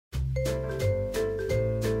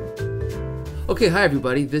Okay, hi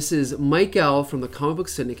everybody. This is Mike L from the Comic Book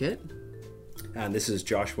Syndicate. And this is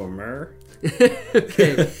Joshua Murr.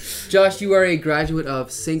 Okay, Josh, you are a graduate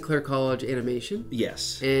of St. Clair College Animation.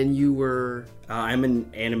 Yes. And you were... I'm an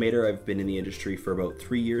animator. I've been in the industry for about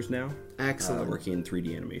 3 years now. Excellent. Working in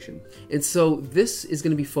 3D animation. And so this is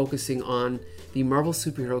going to be focusing on the Marvel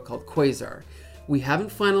superhero called Quasar. We haven't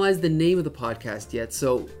finalized the name of the podcast yet,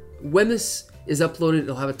 so when this is uploaded,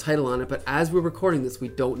 it'll have a title on it, but as we're recording this, we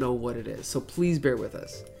don't know what it is, so please bear with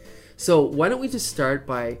us. So why don't we just start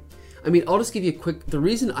by... I'll just give you a quick... The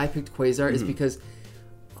reason I picked Quasar is because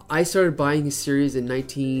I started buying his series in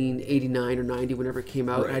 1989 or 90, whenever it came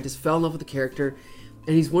out, and I just fell in love with the character,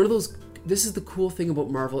 and he's one of those... This is the cool thing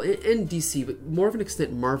about Marvel and DC, but more of an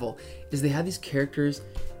extent Marvel, is they have these characters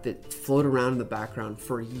that float around in the background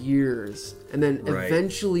for years, and then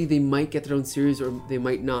eventually they might get their own series or they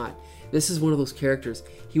might not. This is one of those characters.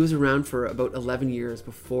 He was around for about 11 years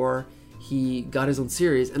before he got his own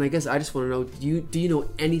series, and I guess I just want to know, do you know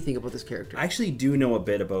anything about this character? I actually do know a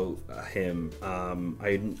bit about him.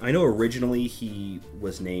 I know originally he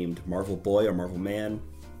was named Marvel Boy or Marvel Man,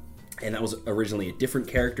 and that was originally a different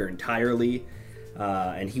character entirely.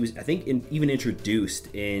 And he was, I think, even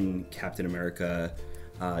introduced in Captain America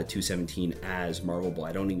 217 as Marvel Boy.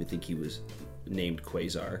 I don't even think he was named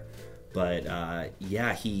Quasar. But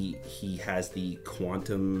yeah, he has the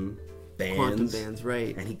quantum bands. Quantum bands,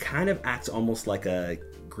 right. And he kind of acts almost like a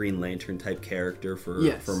Green Lantern type character for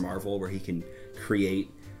Marvel, where he can create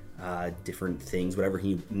different things, whatever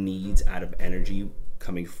he needs out of energy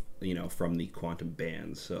coming from the quantum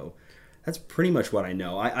bands. So that's pretty much what I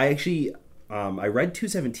know. I actually I read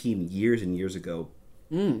 217 years and years ago,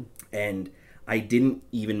 and I didn't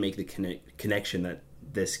even make the connection that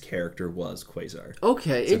this character was Quasar.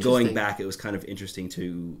 Okay, so going back, it was kind of interesting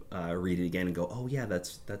to read it again and go, oh yeah,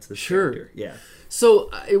 that's this character. Yeah.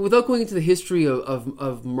 So without going into the history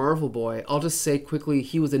of Marvel Boy, I'll just say quickly,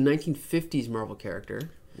 he was a 1950s Marvel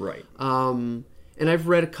character. Right. And I've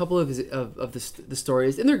read a couple of the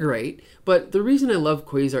stories, and they're great. But the reason I love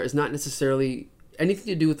Quasar is not necessarily anything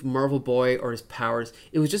to do with Marvel Boy or his powers.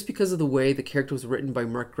 It was just because of the way the character was written by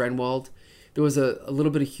Mark Grenwald. There was a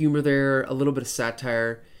little bit of humor there, a little bit of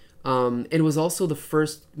satire. And it was also the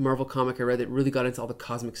first Marvel comic I read that really got into all the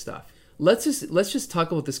cosmic stuff. Let's just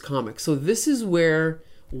talk about this comic. So this is where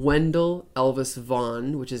Wendell Elvis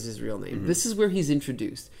Vaughn, which is his real name, this is where he's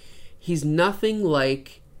introduced. He's nothing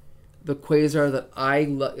like the Quasar that I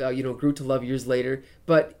grew to love years later,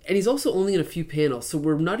 and he's also only in a few panels, so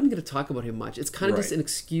we're not even going to talk about him much. It's kind of just an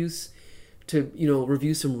excuse to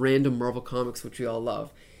review some random Marvel comics, which we all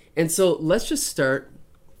love. And so let's just start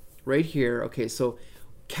right here. Okay, so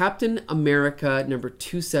Captain America number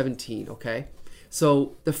 217, okay?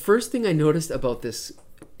 So the first thing I noticed about this,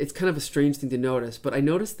 it's kind of a strange thing to notice, but I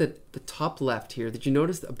noticed that the top left here, did you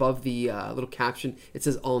notice above the little caption, it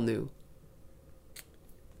says all new?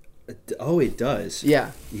 Oh, it does.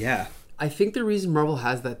 Yeah. Yeah. I think the reason Marvel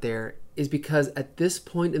has that there is because at this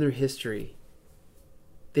point in their history,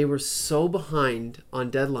 they were so behind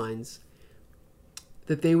on deadlines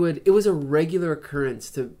that it was a regular occurrence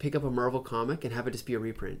to pick up a Marvel comic and have it just be a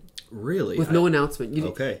reprint. Really? With no announcement.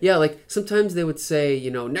 Okay. Yeah, like sometimes they would say,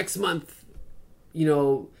 next month,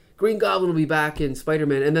 Green Goblin will be back in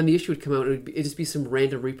Spider-Man, and then the issue would come out and it'd just be some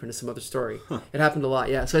random reprint of some other story. It happened a lot,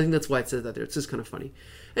 yeah. So I think that's why it says that there. It's just kind of funny.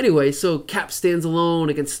 Anyway, so Cap stands alone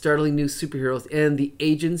against startling new superheroes and the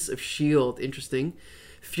Agents of S.H.I.E.L.D. Interesting.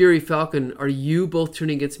 Fury, Falcon, are you both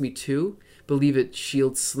turning against me too? Believe it,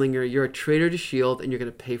 S.H.I.E.L.D. Slinger. You're a traitor to S.H.I.E.L.D. and you're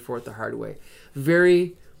going to pay for it the hard way.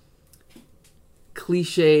 Very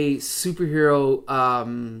cliche superhero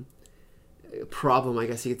problem, I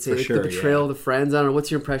guess you could say. Like the betrayal of the friends. I don't know.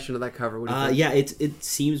 What's your impression of that cover? What do you think? Yeah, it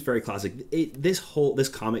seems very classic. This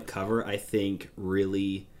comic cover, I think,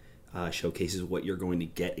 really showcases what you're going to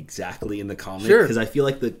get exactly in the comic. Sure. Because I feel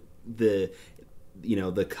like the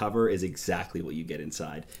cover is exactly what you get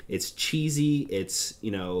inside. It's cheesy. It's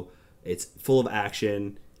it's full of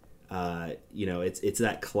action. It's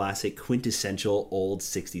that classic quintessential old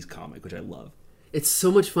 60s comic, which I love. It's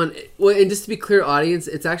so much fun. Well, and just to be clear, audience,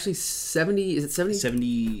 it's actually 70... Is it 70?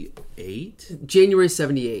 78? January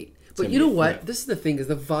 78. But you know what? Yeah. This is the thing, is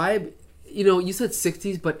the vibe... you said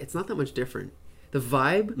 60s, but it's not that much different. The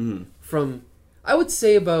vibe from... I would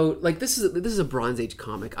say about... Like, this is a Bronze Age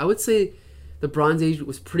comic. I would say the Bronze Age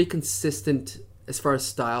was pretty consistent as far as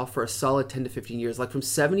style for a solid 10 to 15 years. Like, from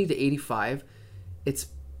 70 to 85, it's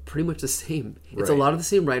pretty much the same. It's a lot of the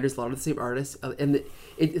same writers, a lot of the same artists, and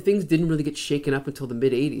things didn't really get shaken up until the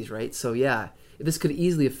mid 80s, right? So yeah, this could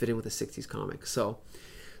easily have fit in with a 60s comic. So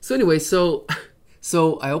anyway,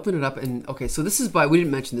 So I opened it up and okay, so this is by, we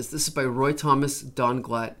didn't mention this. This is by Roy Thomas, Don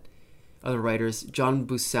Glut are the writers. John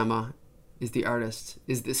Buscema is the artist.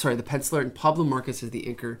 The penciler, and Pablo Marcus is the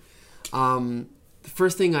inker. The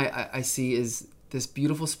first thing I see is this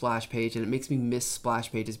beautiful splash page, and it makes me miss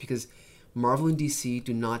splash pages because Marvel and DC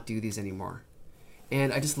do not do these anymore.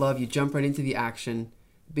 And I just love, you jump right into the action,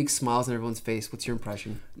 big smiles on everyone's face. What's your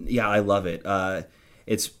impression? Yeah, I love it.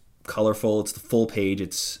 It's colorful. It's the full page.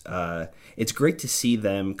 It's great to see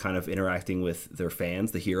them kind of interacting with their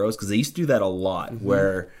fans, the heroes, because they used to do that a lot,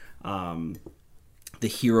 where the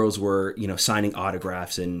heroes were, signing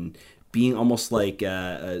autographs and being almost like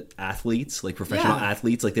athletes, like professional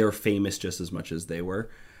athletes. Like they were famous just as much as they were.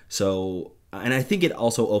 So, and I think it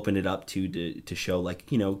also opened it up to show like,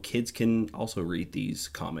 kids can also read these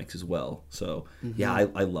comics as well. So yeah,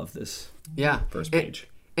 I love this. First page.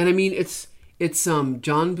 And I mean, it's John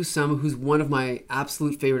Buscema, who's one of my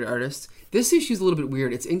absolute favorite artists. This issue is a little bit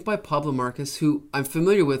weird. It's inked by Pablo Marcus, who I'm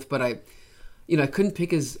familiar with, but I couldn't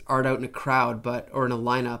pick his art out in a crowd, or in a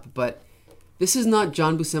lineup. But this is not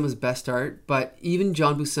John Buscema's best art. But even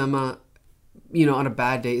John Buscema, on a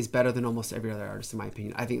bad day, is better than almost every other artist, in my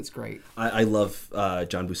opinion. I think it's great. I love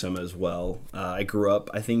John Buscema as well. I grew up,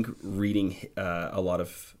 I think, reading a lot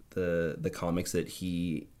of the comics that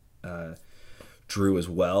he drew as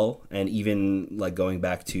well, and even like going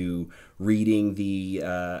back to reading the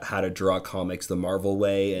How to Draw Comics the Marvel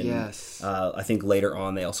Way, and yes. I think later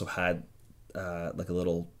on they also had like a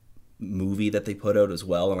little movie that they put out as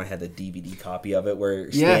well, and I had the DVD copy of it where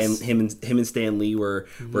him and Stan Lee were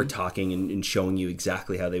talking and showing you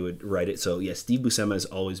exactly how they would write it. So yeah, Steve Buscema has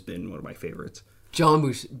always been one of my favorites. John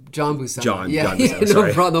Buscema. John Buscema,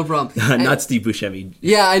 sorry. No problem. Not Steve Buscemi.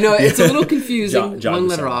 Yeah, I know. It's a little confusing. John One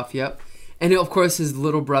letter Buscema. off, yep. And of course his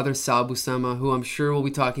little brother Sal Buscema, who I'm sure we'll be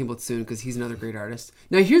talking about soon because he's another great artist.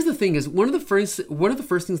 Now here's the thing: is one of the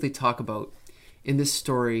first things they talk about in this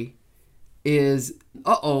story is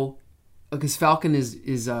because Falcon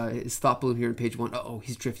is thought balloon here on page 1.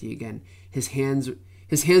 He's drifting again. His hands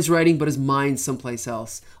writing, but his mind someplace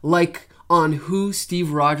else. Like on who Steve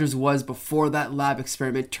Rogers was before that lab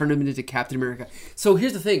experiment turned him into Captain America. So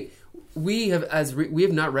here's the thing: we have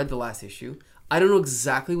not read the last issue. I don't know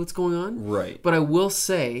exactly what's going on. Right. But I will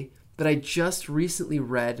say that I just recently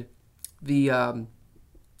read the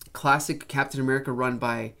classic Captain America run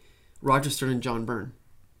by Roger Stern and John Byrne.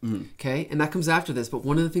 Okay? And that comes after this. But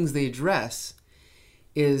one of the things they address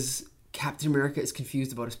is Captain America is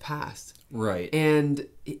confused about his past. Right. And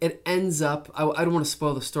it ends up, I don't want to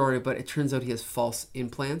spoil the story, but it turns out he has false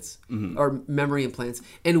implants or memory implants.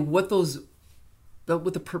 And what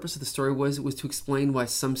the purpose of the story was to explain why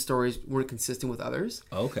some stories weren't consistent with others.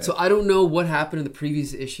 Okay. So I don't know what happened in the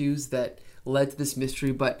previous issues that led to this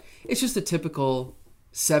mystery, but it's just a typical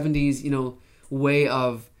 70s, way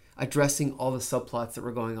of addressing all the subplots that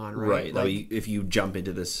were going on, right? Right. Like, if you jump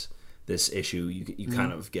into this issue, you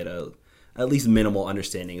kind of get at least minimal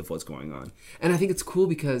understanding of what's going on. And I think it's cool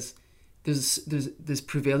because there's this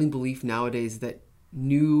prevailing belief nowadays that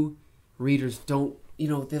new readers don't,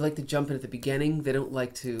 they like to jump in at the beginning. They don't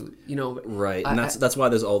like to, Right, and that's why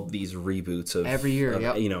there's all these reboots of every year.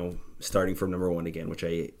 Yep. Starting from number 1 again, which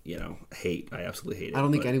I hate. I absolutely hate it. I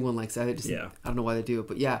don't think anyone likes that. I don't know why they do it,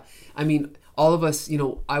 but yeah. I mean, all of us,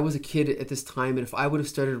 I was a kid at this time, and if I would have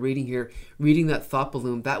started reading that thought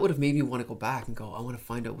balloon, that would have made me want to go back and go, I want to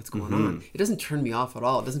find out what's going on. It doesn't turn me off at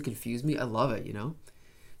all. It doesn't confuse me. I love it.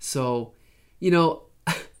 So,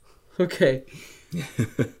 okay.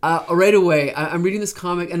 Right away, I'm reading this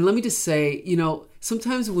comic, and let me just say,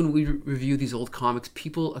 sometimes when we review these old comics,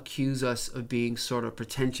 people accuse us of being sort of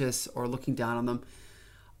pretentious or looking down on them.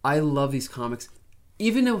 I love these comics.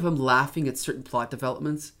 Even if I'm laughing at certain plot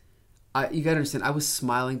developments, you gotta understand, I was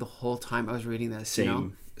smiling the whole time I was reading this.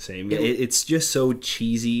 Same. It's just so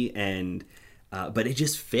cheesy, and but it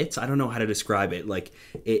just fits. I don't know how to describe it. Like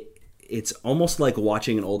it's almost like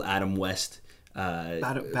watching an old Adam West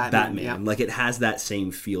Batman. Yeah. Like it has that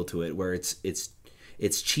same feel to it, where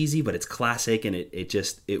it's cheesy, but it's classic, and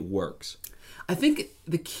it works. I think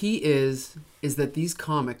the key is that these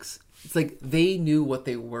comics, it's like they knew what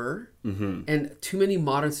they were, and too many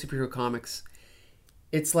modern superhero comics,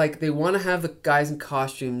 it's like they want to have the guys in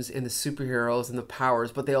costumes and the superheroes and the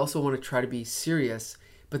powers, but they also want to try to be serious,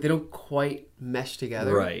 but they don't quite mesh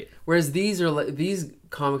together. Right. Whereas these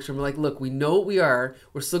comics are like, look, we know what we are.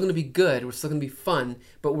 We're still going to be good. We're still going to be fun,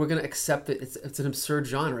 but we're going to accept that it's an absurd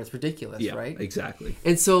genre. It's ridiculous, right? Yeah, exactly.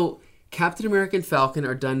 And so Captain America and Falcon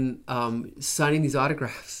are done signing these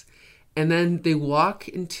autographs, and then they walk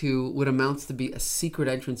into what amounts to be a secret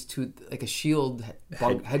entrance to like a SHIELD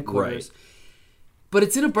headquarters. Right. But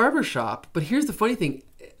it's in a barber shop. But here's the funny thing.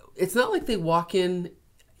 It's not like they walk in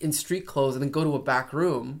street clothes and then go to a back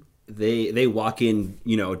room. They walk in,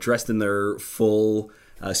 dressed in their full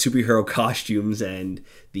superhero costumes, and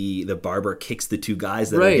the barber kicks the two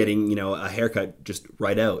guys that are getting, a haircut just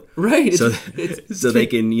right out. Right. So they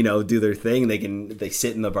can, do their thing. They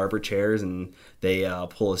sit in the barber chairs and they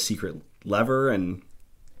pull a secret lever, and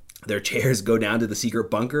their chairs go down to the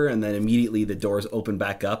secret bunker, and then immediately the doors open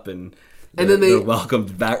back up, and then they're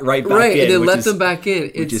welcomed back in. Right, and they let them back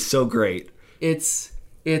in. Which is so great. It's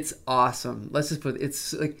awesome. Let's just put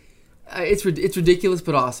it's like it's ridiculous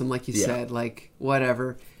but awesome, like you said. Like,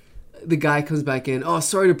 whatever. The guy comes back in. Oh,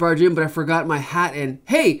 sorry to barge in, but I forgot my hat. And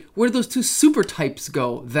hey, where did those two super types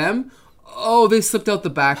go? Them? Oh, they slipped out the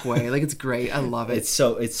back way. Like, it's great. I love it. It's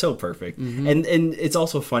so perfect. Mm-hmm. And it's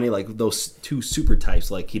also funny, like, those two super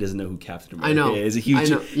types, like, he doesn't know who Captain America is. He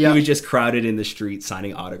was just crowded in the street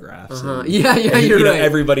signing autographs. And, you're right.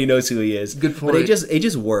 Everybody knows who he is. Good point. But it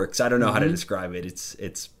just works. I don't know how to describe it. It's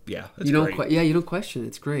great. You don't question it.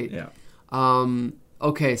 It's great. Yeah.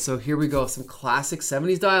 Okay, so here we go. Some classic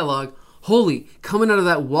 70s dialogue. Holy, coming out of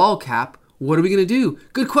that wall, Cap. What are we going to do?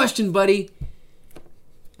 Good question, buddy.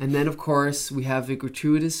 And then, of course, we have a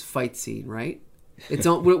gratuitous fight scene, right? It's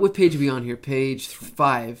on. What page are we on here? Page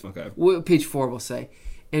 5. Okay. Page 4, we'll say.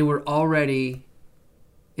 And we're already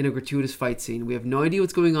in a gratuitous fight scene. We have no idea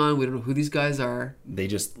what's going on. We don't know who these guys are. They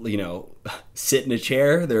just, sit in a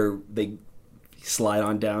chair. They slide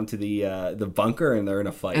on down to the bunker, and they're in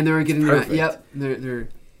a fight. And they're getting around. Yep.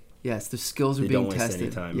 Yes, their skills are being tested. Waste any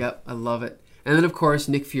time. Yep, I love it. And then, of course,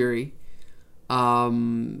 Nick Fury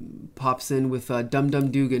pops in with Dum Dum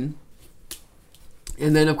Dugan.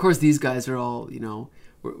 And then, of course, these guys are all,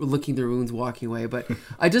 we're licking their wounds, walking away. But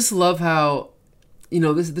I just love how,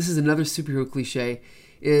 this is another superhero cliche,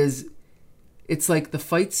 it's like the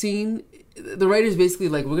fight scene. The writer's basically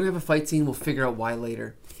like, we're going to have a fight scene, we'll figure out why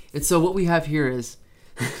later. And so what we have here is,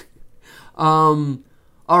 all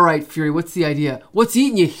right, Fury, what's the idea? What's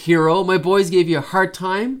eating you, hero? My boys gave you a hard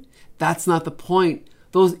time? That's not the point.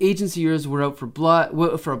 Those agents of yours were out for blood.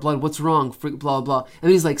 What's wrong? Blah, blah.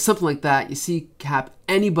 And he's like, something like that. You see, Cap,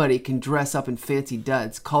 anybody can dress up in fancy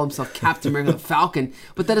duds, call himself Captain America the Falcon,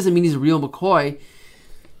 but that doesn't mean he's a real McCoy.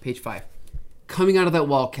 Page 5. Coming out of that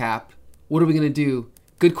wall, Cap, what are we going to do?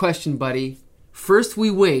 Good question, buddy. First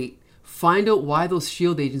we wait, find out why those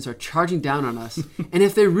S.H.I.E.L.D. agents are charging down on us. And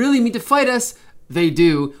if they really mean to fight us, they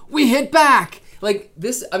do. We hit back! Like,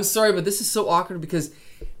 this, I'm sorry, but this is so awkward because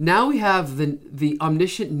now we have the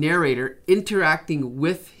omniscient narrator interacting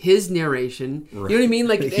with his narration. Right. You know what I mean?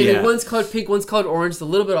 Like, and one's colored pink, one's colored orange. It's a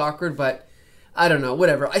little bit awkward, but I don't know.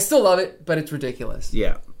 Whatever. I still love it, but it's ridiculous.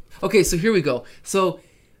 Yeah. Okay, so here we go. So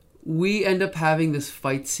we end up having this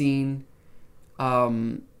fight scene.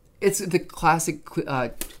 It's the classic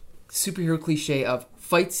superhero cliche of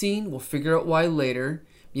fight scene. We'll figure out why later.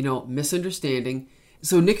 Misunderstanding.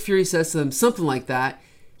 So Nick Fury says to them something like that.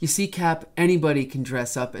 You see, Cap, anybody can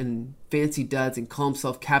dress up in fancy duds and call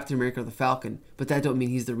himself Captain America or the Falcon, but that don't mean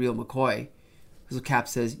he's the real McCoy. So Cap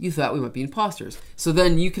says, you thought we might be imposters. So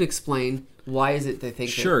then you can explain why is it they think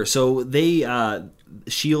Sure. So they,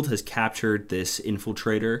 S.H.I.E.L.D. has captured this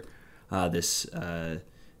infiltrator, this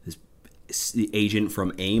agent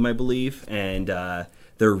from AIM, I believe, and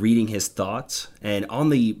they're reading his thoughts. And on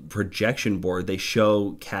the projection board, they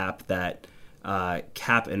show Cap that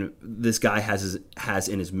Cap and this guy has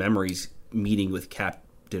in his memories meeting with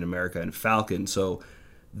Captain America and Falcon, so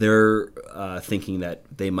they're thinking that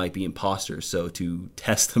they might be imposters. So to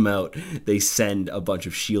test them out, they send a bunch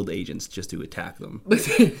of S.H.I.E.L.D. agents just to attack them. But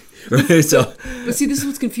see, this is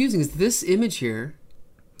what's confusing: is this image here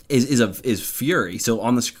is Fury. So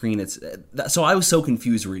on the screen, so I was so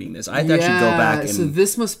confused reading this. I had to actually go back and... So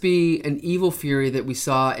this must be an evil Fury that we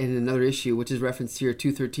saw in another issue, which is referenced here,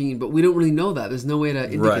 213, but we don't really know that. There's no way to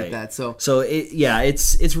indicate that. So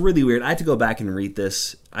it's really weird. I had to go back and read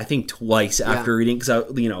this, I think, twice after reading, because I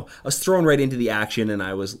was thrown right into the action and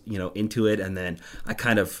I was, into it, and then I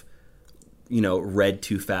kind of, read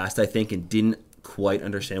too fast, I think, and didn't quite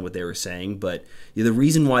understand what they were saying. But the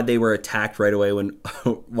reason why they were attacked right away when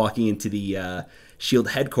walking into the S.H.I.E.L.D.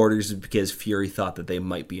 headquarters is because Fury thought that they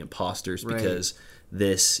might be imposters, because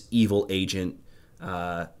this evil agent,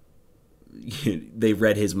 they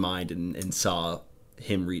read his mind and saw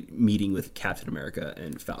him meeting with Captain America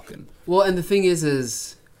and Falcon. Well, and the thing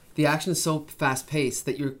is the action is so fast-paced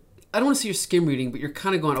that I don't want to say you're skim reading, but you're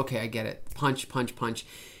kind of going, okay, I get it. Punch, punch, punch.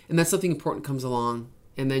 And then something important comes along,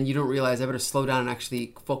 and then you don't realize I better slow down and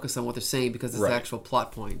actually focus on what they're saying because it's the actual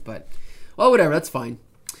plot point. But, well, whatever, that's fine.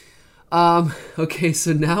 Okay,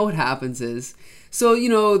 so now what happens is, So,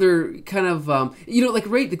 they're kind of,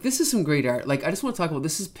 like this is some great art. Like, I just want to talk about,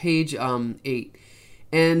 this is page 8.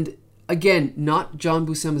 And again, not John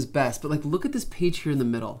Buscema's best, but like, look at this page here in the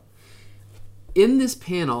middle. In this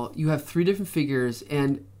panel, you have 3 different figures,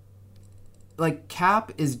 and like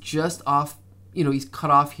Cap is just off, he's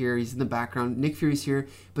cut off here. He's in the background. Nick Fury's here,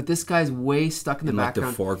 but this guy's way stuck in the background.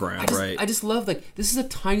 Like the foreground, right? I just love, like, this is a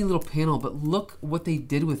tiny little panel, but look what they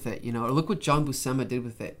did with it, or look what John Buscema did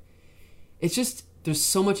with it. It's just, there's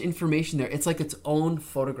so much information there. It's like its own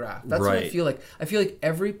photograph. That's what I feel like. I feel like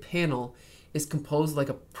every panel is composed like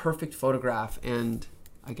a perfect photograph, and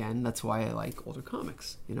again, that's why I like older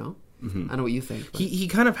comics, Mm-hmm. I don't know what you think. But. He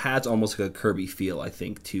kind of has almost like a Kirby feel, I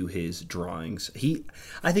think, to his drawings.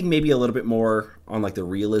 I think maybe a little bit more on like the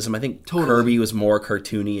realism. I think Kirby was more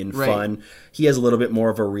cartoony and fun. He has a little bit more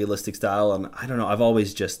of a realistic style, and I don't know. I've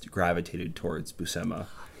always just gravitated towards Buscema.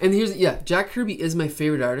 And Jack Kirby is my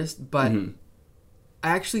favorite artist, but I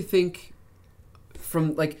actually think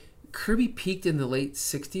from like Kirby peaked in the late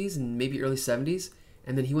 60s and maybe early 70s,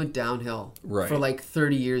 and then he went downhill. Right. For like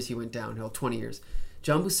 30 years he went downhill, 20 years.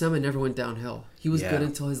 John Buscema never went downhill. He was good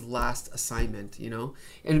until his last assignment,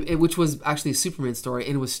 and which was actually a Superman story,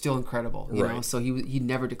 and it was still incredible, you know. So he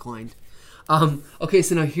never declined. Okay,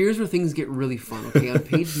 so now here's where things get really fun. Okay, on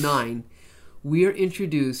page 9, we are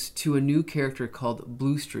introduced to a new character called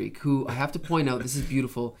Blue Streak, who I have to point out, this is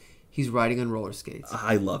beautiful. He's riding on roller skates.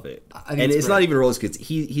 I love it, and it's not even roller skates.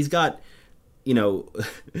 He's got,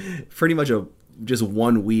 pretty much just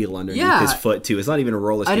one wheel underneath his foot too. It's not even a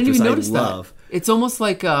roller skate. I didn't even notice that. It's almost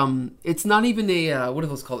like it's not even a what are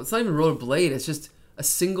those called? It's not even a roller blade. It's just a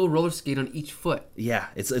single roller skate on each foot. Yeah,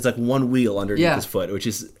 it's like one wheel underneath his foot, which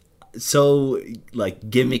is so like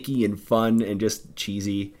gimmicky and fun and just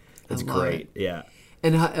cheesy. It's great. Yeah.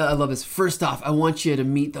 And I love this. First off, I want you to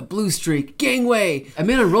meet the Blue Streak Gangway. A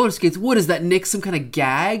man on roller skates. What is that, Nick? Some kind of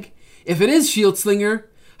gag? If it is, Shield Slinger,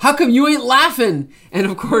 how come you ain't laughing? And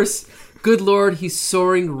of course, good Lord, he's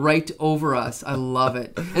soaring right over us. I love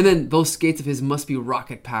it. And then those skates of his must be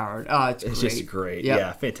rocket powered. Oh, it's great. It's just great. Yep.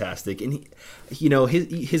 Yeah, fantastic. And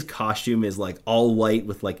his costume is like all white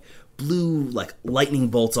with like blue like lightning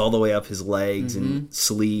bolts all the way up his legs and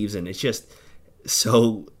sleeves, and it's just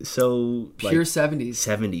so like pure 70s.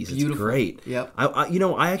 70s. It's beautiful. Great. Yep.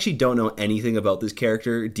 I actually don't know anything about this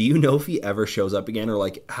character. Do you know if he ever shows up again, or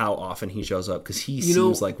like how often he shows up? Because he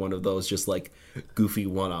seems like one of those just like goofy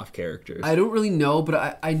one-off characters. I don't really know,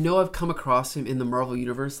 but I know I've come across him in the Marvel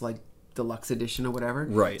Universe, like Deluxe Edition or whatever.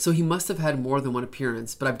 Right. So he must have had more than one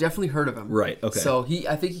appearance, but I've definitely heard of him. Right. Okay. So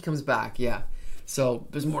I think he comes back. Yeah. So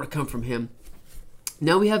there's more to come from him.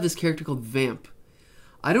 Now we have this character called Vamp.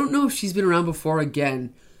 I don't know if she's been around before.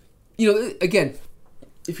 Again,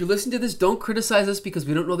 if you're listening to this, don't criticize us because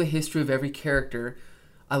we don't know the history of every character.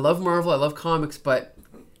 I love Marvel, I love comics, but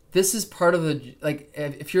this is part of the, like,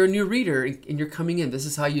 if you're a new reader and you're coming in, this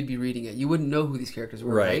is how you'd be reading it. You wouldn't know who these characters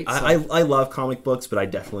were, right? So, I love comic books, but I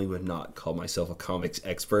definitely would not call myself a comics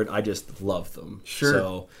expert. I just love them. Sure.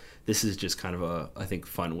 So this is just kind of a, I think,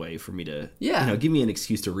 fun way for me to, give me an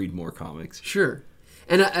excuse to read more comics. Sure.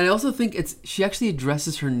 And I also think she actually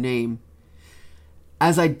addresses her name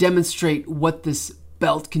as I demonstrate what this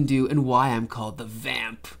belt can do and why I'm called the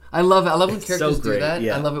Vamp. I love it. I love when characters do that.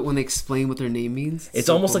 Yeah. I love it when they explain what their name means. It's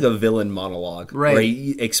so almost cool. Like a villain monologue. Right. Where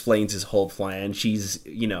he explains his whole plan. She's,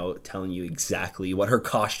 telling you exactly what her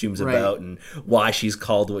costume's about and why she's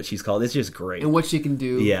called what she's called. It's just great. And what she can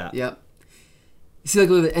do. Yeah. Yep. You see,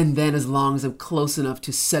 like, and then as long as I'm close enough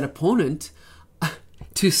to said opponent,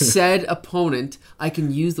 I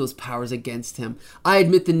can use those powers against him. I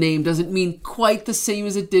admit the name doesn't mean quite the same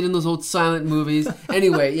as it did in those old silent movies.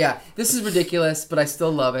 Anyway, yeah, this is ridiculous, but I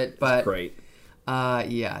still love it. But it's great.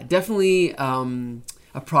 Yeah, definitely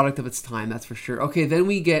a product of its time, that's for sure. Okay, then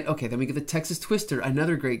we get the Texas Twister,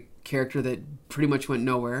 another great character that pretty much went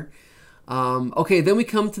nowhere. Okay, then we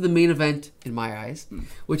come to the main event, in my eyes,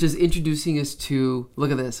 which is introducing us to,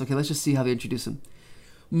 look at this. Okay, let's just see how they introduce him.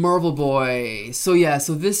 Marvel Boy. So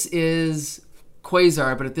this is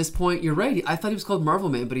Quasar, but at this point, you're right. I thought he was called Marvel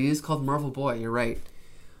Man, but he is called Marvel Boy. You're right.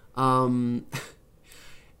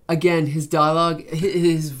 Again, his dialogue,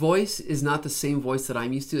 his voice is not the same voice that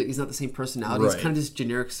I'm used to. He's not the same personality. Right. He's kind of just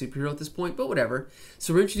generic superhero at this point, but whatever.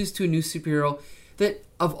 So we're introduced to a new superhero that,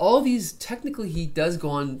 of all these, technically he does go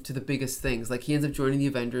on to the biggest things. Like, he ends up joining the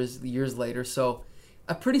Avengers years later, so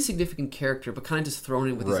a pretty significant character, but kind of just thrown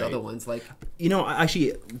in with these other ones. Like,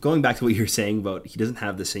 actually, going back to what you're saying about he doesn't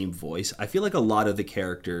have the same voice, I feel like a lot of the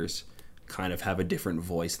characters kind of have a different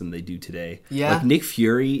voice than they do today. Yeah. Like Nick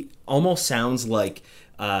Fury almost sounds like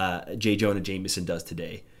J. Jonah Jameson does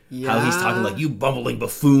today. how he's talking like, you bumbling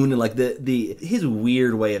buffoon, and like his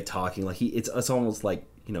weird way of talking, like it's almost like,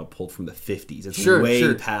 you know, pulled from the 50s. It's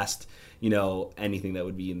way past, you know, anything that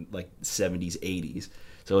would be in like 70s, 80s.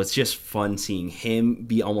 So it's just fun seeing him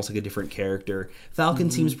be almost like a different character.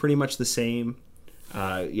 Falcon seems pretty much the same.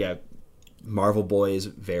 Marvel Boy is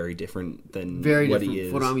very different than what he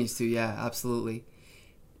is. What I'm used to, yeah, absolutely.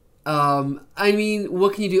 I mean,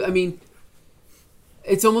 what can you do? I mean,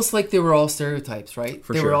 it's almost like they were all stereotypes, right?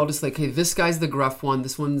 They were all just like, hey, this guy's the gruff one,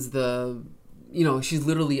 this one's the... You know, she's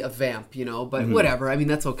literally a vamp, you know, but whatever. I mean,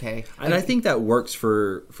 that's okay. And I think that works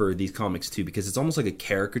for these comics, too, because it's almost like a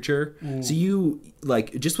caricature. So you,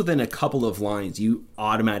 like, just within a couple of lines, you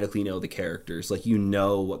automatically know the characters. Like, you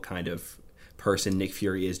know what kind of person Nick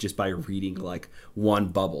Fury is just by reading, like, one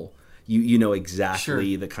bubble. You know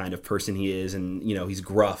exactly the kind of person he is, and, you know, he's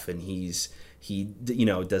gruff, and he you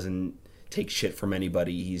know, doesn't take shit from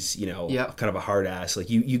anybody. He's, you know, kind of a hard ass. Like,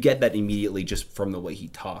 you get that immediately just from the way he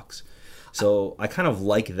talks. So I kind of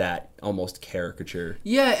like that almost caricature.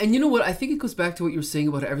 Yeah, and you know what? I think it goes back to what you were saying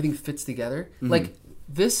about how everything fits together. Like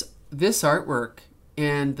this artwork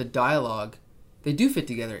and the dialogue, they do fit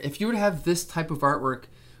together. If you were to have this type of artwork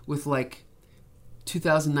with like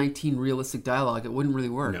 2019 realistic dialogue, it wouldn't really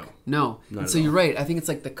work. No. And so you're right. I think it's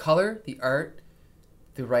like the color, the art,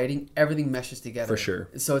 the writing, everything meshes together. For sure.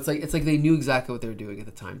 So it's like they knew exactly what they were doing at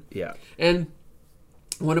the time. Yeah. And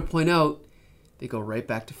I want to point out, they go right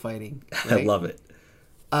back to fighting. Right? I love it.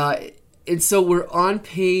 And so we're on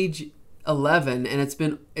page 11, and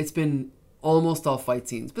it's been almost all fight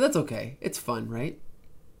scenes, but that's okay. It's fun, right?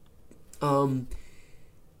 You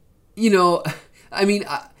know, I mean,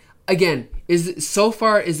 again, is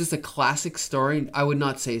this a classic story? I would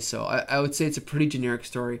not say so. I would say it's a pretty generic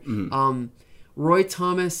story. Roy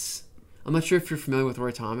Thomas. I'm not sure if you're familiar with Roy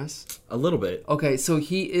Thomas. A little bit. Okay, so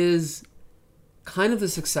he is kind of the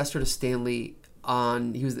successor to Stan Lee.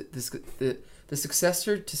 He was the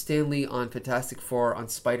successor to Stan Lee on Fantastic Four, on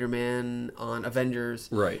Spider-Man, on Avengers.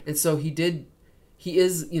 Right. And so he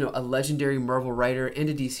is, you know, a legendary Marvel writer and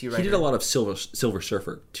a DC writer. He did a lot of Silver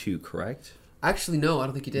Surfer too, correct? Actually, no, I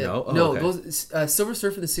don't think he did. No? Oh, no, okay. Those, Silver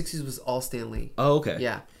Surfer in the 60s was all Stan Lee. Oh, okay.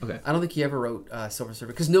 Yeah. Okay. I don't think he ever wrote Silver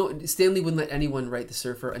Surfer. Because Stan Lee wouldn't let anyone write the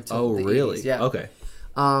Surfer until the really? 80s. Yeah. Okay.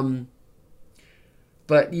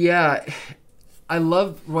 But yeah... I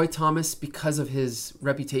love Roy Thomas because of his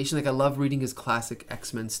reputation. Like, I love reading his classic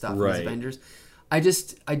X-Men stuff, his Avengers. I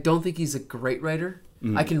don't think he's a great writer.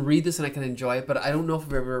 I can read this and I can enjoy it, but I don't know if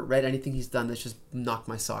I've ever read anything he's done that's just knocked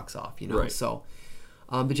my socks off, you know? Right. So,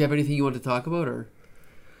 did you have anything you wanted to talk about, or?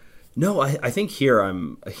 No, I think here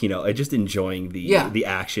I'm, you know, just enjoying the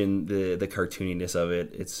action, the cartooniness of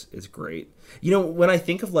it. It's great. You know, when I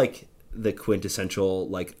think of, like, the quintessential,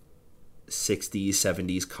 like, 60s,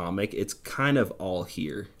 70s comic, it's kind of all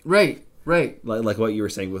here. Right. Like what you were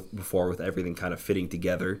saying before with everything kind of fitting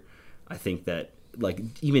together. I think that, like,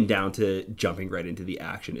 even down to jumping right into the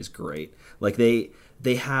action is great. Like, they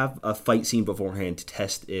have a fight scene beforehand to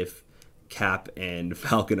test if Cap and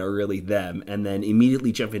Falcon are really them, and then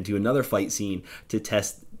immediately jump into another fight scene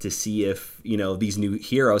to see if, you know, these new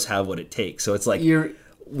heroes have what it takes. So it's like,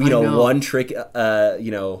 one trick,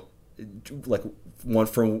 you know, like, one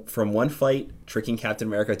from one fight tricking Captain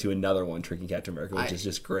America to another one tricking Captain America, which is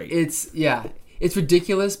just great. It's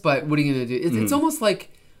ridiculous, but what are you gonna do? It's almost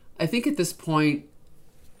like, I think at this point,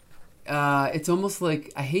 it's almost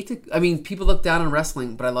like, people look down on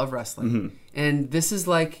wrestling, but I love wrestling, and this is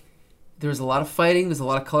like, there's a lot of fighting, there's a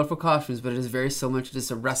lot of colorful costumes, but it is very similar to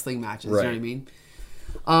just a wrestling matches. Right. You know what I mean?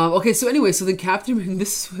 Okay, so anyway, so then Captain America,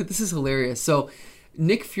 this is hilarious. So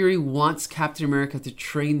Nick Fury wants Captain America to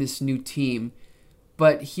train this new team,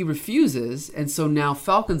 but he refuses, and so now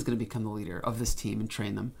Falcon's going to become the leader of this team and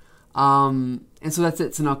train them. And so that's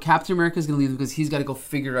it. So now Captain America's going to leave them because he's got to go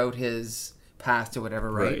figure out his past or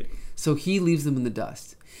whatever, right? So he leaves them in the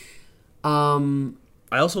dust.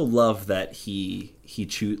 I also love that he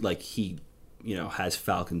has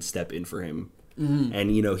Falcon step in for him,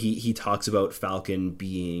 and you know he talks about Falcon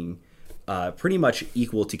being pretty much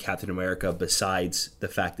equal to Captain America, besides the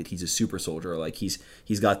fact that he's a super soldier. Like, he's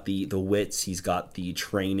got the wits, he's got the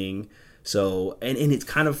training. So and it's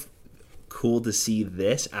kind of cool to see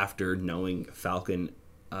this after knowing Falcon,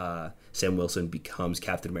 Sam Wilson becomes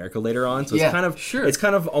Captain America later on. So it's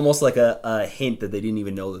kind of almost like a hint that they didn't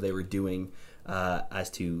even know that they were doing, as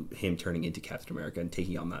to him turning into Captain America and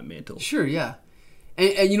taking on that mantle. Sure, yeah.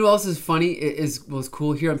 And you know what else is funny was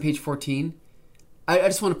cool here on page 14. I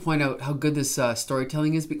just want to point out how good this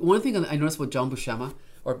storytelling is. One thing I noticed about John Buscema,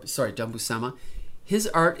 his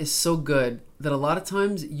art is so good that a lot of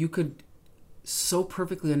times you could so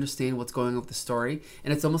perfectly understand what's going on with the story,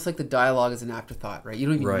 and it's almost like the dialogue is an afterthought, right? You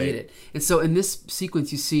don't even need it. And so in this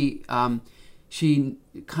sequence, you see she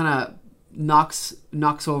kind of knocks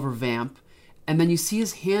over Vamp, and then you see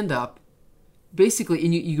his hand up, basically,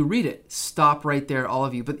 and you read it, stop right there, all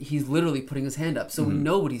of you, but he's literally putting his hand up, so we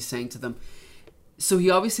know what he's saying to them. So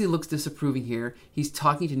he obviously looks disapproving here. He's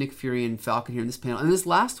talking to Nick Fury and Falcon here in this panel. And this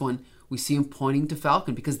last one, we see him pointing to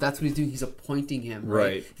Falcon because that's what he's doing. He's appointing him,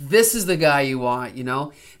 right? This is the guy you want, you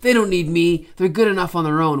know? They don't need me. They're good enough on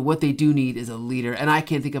their own. What they do need is a leader, and I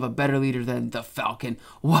can't think of a better leader than the Falcon.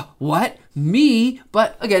 What? Me?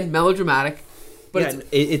 But again, melodramatic. But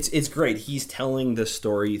it's great. He's telling the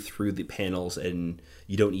story through the panels, and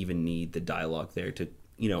you don't even need the dialogue there to,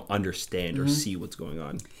 understand or see what's going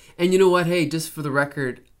on. And you know what? Hey, just for the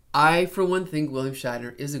record, I, for one, think William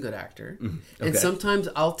Shatner is a good actor. Okay. And sometimes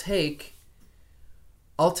I'll take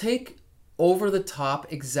over the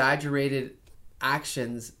top, exaggerated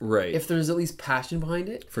actions if there's at least passion behind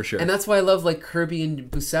it. For sure. And that's why I love like Kirby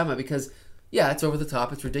and Buscema, because it's over the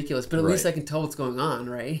top, it's ridiculous, but at least I can tell what's going on,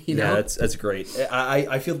 right? Yeah, that's great.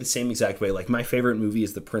 I feel the same exact way. Like, my favorite movie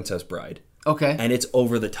is The Princess Bride. Okay. And it's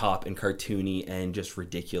over the top and cartoony and just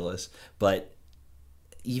ridiculous, but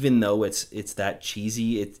even though it's that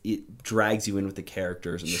cheesy, it drags you in with the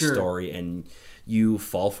characters and the story, and you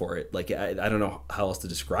fall for it. Like, I don't know how else to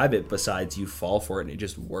describe it besides you fall for it, and it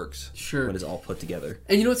just works when it's all put together.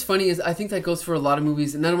 And you know what's funny is I think that goes for a lot of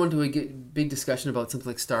movies, and I don't want to get a big discussion about something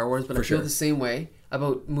like Star Wars, but I feel the same way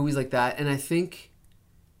about movies like that. And I think,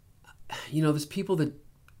 there's people that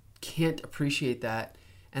can't appreciate that,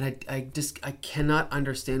 and I cannot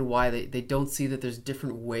understand why they don't see that there's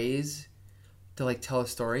different ways to like tell a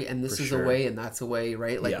story, and this is a way and that's a way,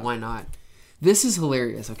 right? Like, why not? This is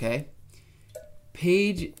hilarious. Okay,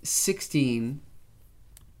 page 16.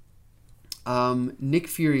 Nick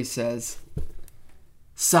Fury says,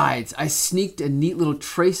 "Sides, I sneaked a neat little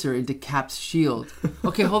tracer into Cap's shield."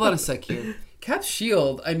 Okay, hold on a sec here. Cap's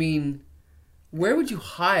shield, I mean, where would you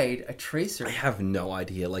hide a tracer? I have no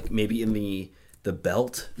idea. Like, maybe in the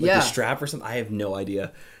belt, like the strap or something. I have no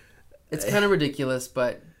idea. It's kind of ridiculous,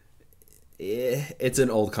 but it's an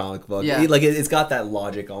old comic book. Yeah. Like, it's got that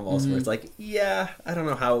logic almost where it's like, I don't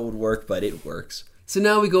know how it would work, but it works. So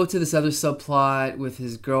now we go to this other subplot with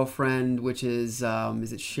his girlfriend, which is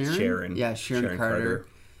it Sharon? Sharon. Yeah, Sharon Carter,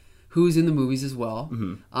 who's in the movies as well.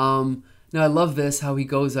 Now I love this, how he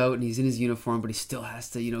goes out and he's in his uniform, but he still has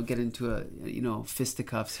to, get into a,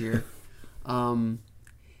 fisticuffs here.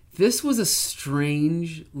 This was a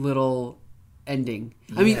strange little ending.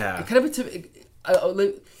 I mean, kind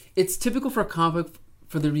of it's typical for a comic book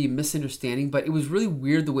for there to be a misunderstanding, but it was really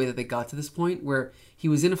weird the way that they got to this point where he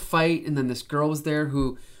was in a fight and then this girl was there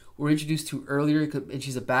who we're introduced to earlier, and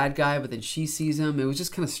she's a bad guy, but then she sees him. It was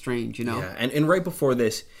just kind of strange, Yeah, and right before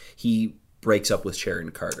this, he breaks up with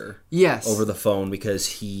Sharon Carter. Yes. Over the phone because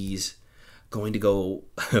he's going to go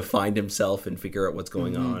find himself and figure out what's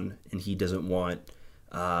going on, and he doesn't want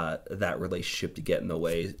that relationship to get in the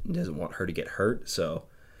way. He doesn't want her to get hurt, so...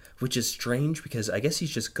 Which is strange because I guess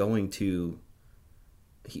he's just going to...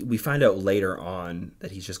 we find out later on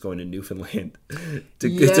that he's just going to Newfoundland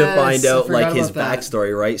to find out like his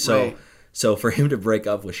backstory, right? So for him to break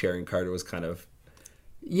up with Sharon Carter was kind of...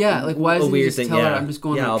 Yeah, like why doesn't he just tell her, I'm just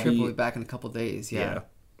going on a trip, I'll be back in a couple of days. Yeah.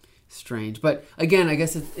 Strange. But again, I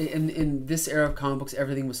guess in this era of comic books,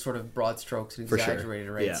 everything was sort of broad strokes and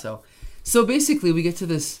exaggerated, right? Yeah. So basically we get to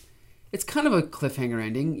this... It's kind of a cliffhanger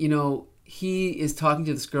ending, He is talking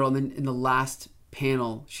to this girl, and then in the last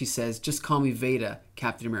panel, she says, "Just call me Veda,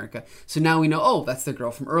 Captain America." So now we know, that's the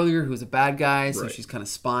girl from earlier who was a bad guy, so she's kind of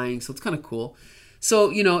spying, so it's kind of cool.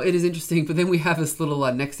 So, it is interesting, but then we have this little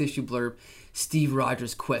next issue blurb. Steve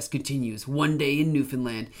Rogers' quest continues, one day in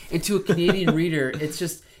Newfoundland. And to a Canadian reader,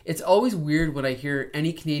 it's always weird when I hear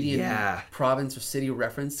any Canadian province or city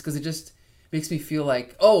reference, because it just makes me feel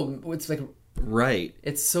like, it's like... Right.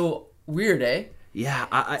 It's so weird, eh? Yeah,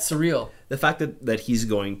 surreal. The fact that he's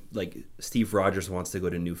going, like, Steve Rogers wants to go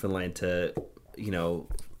to Newfoundland to,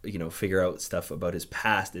 figure out stuff about his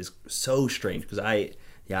past is so strange, because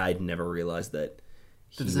I'd never realized that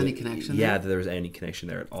there's any connection there. Yeah, that there was any connection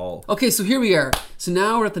there at all. Okay, so here we are. So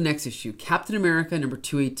now we're at the next issue. Captain America, number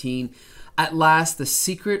 218. At last, the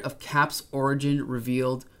secret of Cap's origin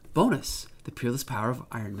revealed. Bonus, the peerless power of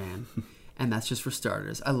Iron Man. And that's just for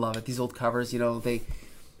starters. I love it. These old covers, they...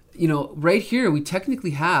 right here we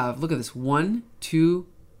technically have, look at this, 1, 2,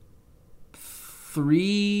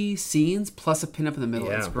 3 scenes plus a pinup in the middle.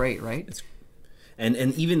 It's great, right? And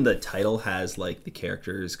even the title has like the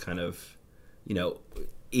characters kind of,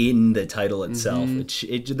 in the title itself.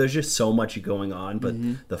 There's just so much going on, but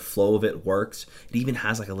the flow of it works. It even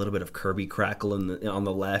has like a little bit of Kirby crackle on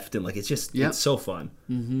the left, and like it's just it's so fun.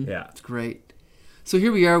 Yeah, it's great. So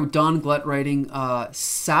here we are with Don Glut writing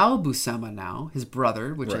Sal Buscema now, his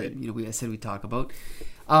brother, which I said we'd talk about.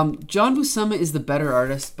 John Buscema is the better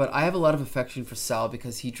artist, but I have a lot of affection for Sal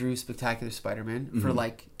because he drew Spectacular Spider-Man for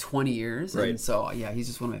like 20 years. Right. And so, yeah, he's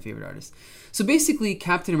just one of my favorite artists. So basically,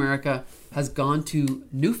 Captain America has gone to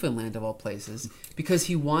Newfoundland, of all places, because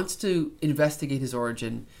he wants to investigate his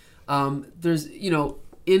origin. There's,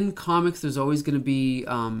 in comics, there's always going to be,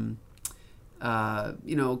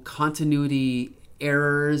 continuity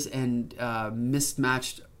errors and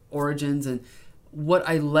mismatched origins. And what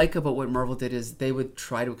I like about what Marvel did is they would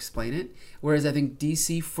try to explain it, whereas I think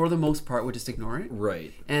DC, for the most part, would just ignore it.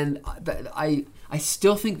 Right. And I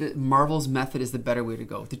still think that Marvel's method is the better way to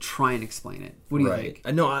go, to try and explain it. What do you think?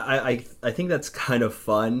 No, I think that's kind of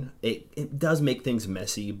fun. It does make things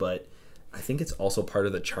messy, but I think it's also part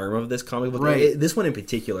of the charm of this comic book. Right. This one in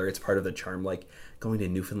particular, it's part of the charm. Like, going to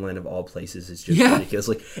Newfoundland of all places is just ridiculous.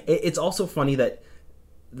 Like, it's also funny that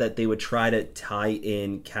they would try to tie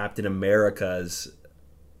in Captain America's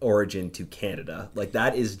origin to Canada. Like,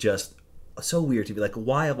 that is just so weird to be like,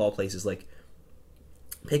 why of all places? Like,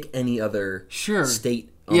 pick any other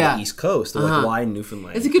state on the East Coast. Like, why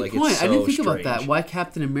Newfoundland? It's a good like, point. so I didn't think strange. about that. Why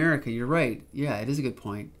Captain America? You're right. Yeah, it is a good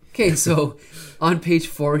point. Okay, so on page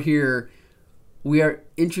 4 here, we are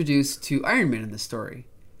introduced to Iron Man in the story.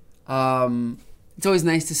 It's always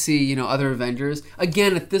nice to see, other Avengers.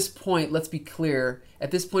 Again, at this point, let's be clear.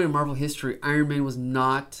 At this point in Marvel history, Iron Man was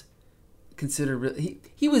not considered.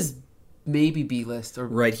 He was maybe B-list or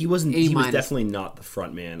right. He wasn't. A-. He was definitely not the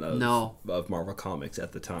front man of Marvel Comics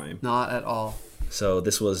at the time. Not at all. So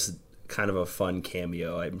this was kind of a fun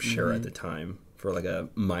cameo, I'm sure, at the time for like a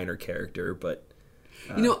minor character. But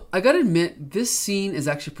I gotta admit, this scene is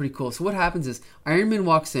actually pretty cool. So what happens is Iron Man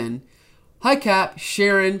walks in. Hi, Cap,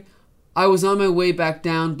 Sharon. I was on my way back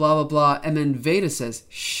down, blah, blah, blah. And then Veda says,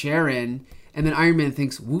 Sharon. And then Iron Man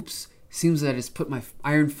thinks, whoops, seems that I just put my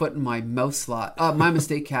iron foot in my mouth slot. My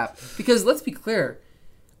mistake, Cap. Because let's be clear,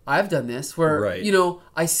 I've done this where,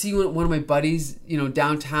 I see one of my buddies,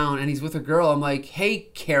 downtown and he's with a girl. I'm like, hey,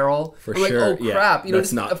 Carol. For I'm sure. like, oh, crap.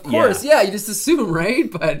 Of course, you just assume,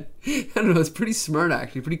 right? But I don't know, it's pretty smart,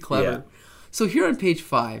 actually, pretty clever. Yeah. So here on page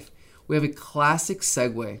 5, we have a classic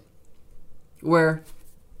segue where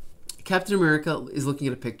Captain America is looking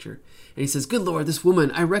at a picture. And he says, good Lord, this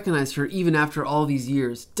woman, I recognize her even after all these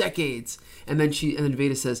years, decades. And then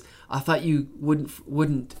Veda says, I thought you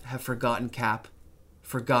wouldn't have forgotten, Cap.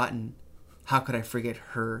 Forgotten. How could I forget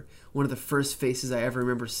her? One of the first faces I ever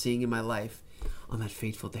remember seeing in my life on that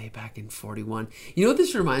fateful day back in 41. You know what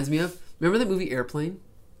this reminds me of? Remember that movie Airplane?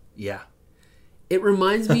 Yeah. It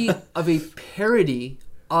reminds me of a parody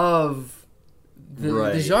of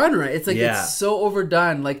the genre. It's like it's so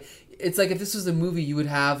overdone. Like, it's like if this was a movie, you would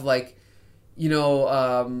have like,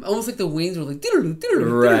 almost like the wings were like,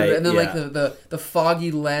 right, and then like the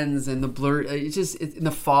foggy lens and the blur. It's just in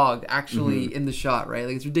the fog actually in the shot, right?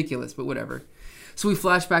 Like, it's ridiculous, but whatever. So we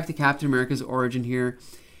flash back to Captain America's origin here,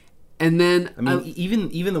 and then I mean,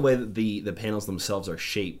 even the way that the panels themselves are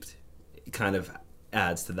shaped, kind of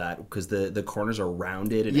adds to that because the corners are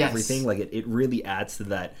rounded and everything. Like it really adds to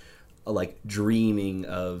that. Like dreaming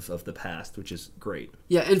of the past, which is great.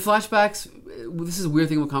 Yeah, and flashbacks, this is a weird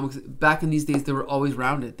thing with comics. Back in these days, they were always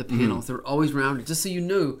rounded. The panels, they were always rounded, just so you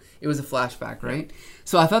knew it was a flashback, right?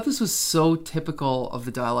 So I thought this was so typical of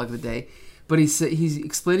the dialogue of the day. But he's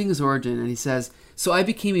explaining his origin, and he says, so I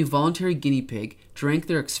became a voluntary guinea pig, drank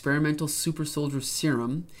their experimental super soldier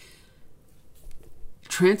serum,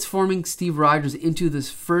 transforming Steve Rogers into this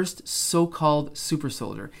first so-called super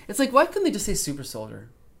soldier. It's like, why couldn't they just say super soldier?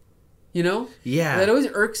 Yeah. That always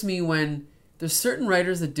irks me when there's certain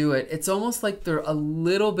writers that do it. It's almost like they're a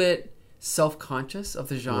little bit self-conscious of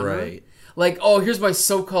the genre. Right. Like, oh, here's my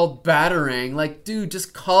so-called Batarang. Like, dude,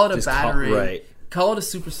 just call it a Batarang. Call it a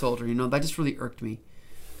super soldier. That just really irked me.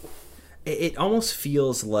 It almost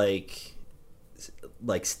feels like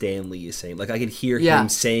Stan Lee is saying. Like, I could hear him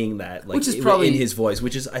saying that, like, which is probably in his voice,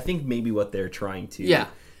 which is, I think, maybe what they're trying to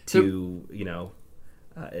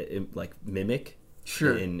like mimic.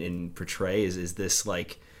 Sure. And portray is this,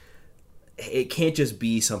 like, it can't just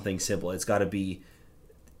be something simple. It's got to be,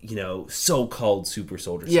 so-called super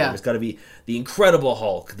soldier. Yeah. It's got to be the Incredible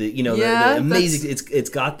Hulk. The amazing. It's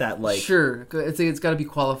got that, like, sure. It's got to be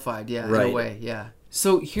qualified. Yeah, right. In a way. Yeah.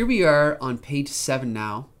 So here we are on page 7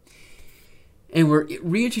 now, and we're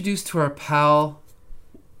reintroduced to our pal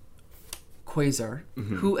Quasar,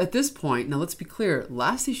 who at this point, now let's be clear,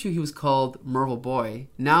 last issue he was called Marvel Boy.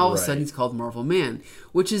 Now all of a sudden he's called Marvel Man,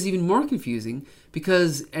 which is even more confusing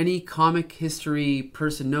because any comic history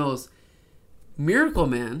person knows Miracle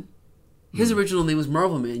Man, his original name was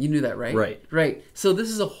Marvel Man. You knew that, right? Right. Right. So this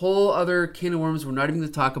is a whole other can of worms we're not even going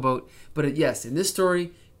to talk about. But yes, in this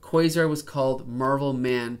story, Quasar was called Marvel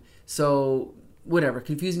Man. So whatever,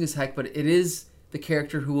 confusing as heck, but it is the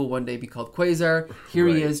character who will one day be called Quasar. Here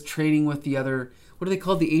he is training with the other, what are they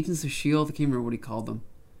called? The Agents of S.H.I.E.L.D.? I can't remember what he called them.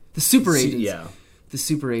 The Super Agents. Yeah. The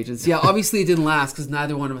Super Agents. Yeah, obviously it didn't last because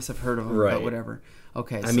neither one of us have heard of them, but whatever.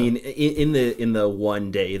 Okay. I mean, in the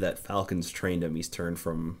one day that Falcon's trained him, he's turned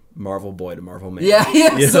from Marvel Boy to Marvel Man.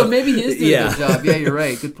 Yeah. So maybe he is doing a good job. Yeah, you're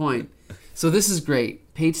right. Good point. So this is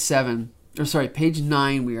great. Page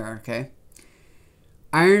 9 we are, okay?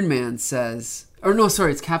 Iron Man says,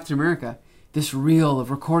 it's Captain America. This reel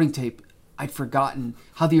of recording tape, I'd forgotten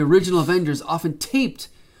how the original Avengers often taped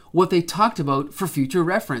what they talked about for future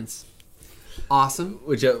reference. Awesome.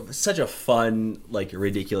 Which is such a fun, like,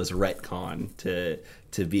 ridiculous retcon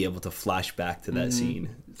to be able to flash back to that scene.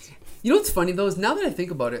 You know what's funny, though, is now that I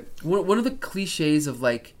think about it, one of the cliches of,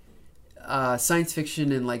 like, science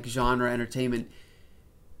fiction and, like, genre entertainment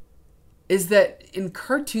is that in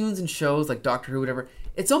cartoons and shows like Doctor Who, whatever,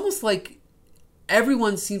 it's almost like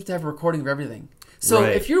everyone seems to have a recording of everything. So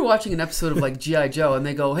if you're watching an episode of like G.I. Joe and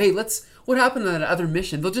they go, hey, what happened on that other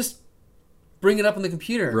mission? They'll just bring it up on the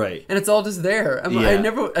computer. Right. And it's all just there. I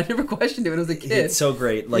never questioned it when I was a kid. It's so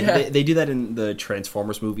great. Like they do that in the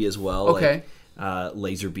Transformers movie as well. Okay. Like,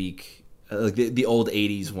 Laserbeak, like the old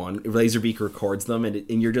 80s one. Laserbeak records them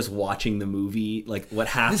and you're just watching the movie, like what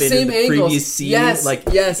happened in the previous scene. Yes, like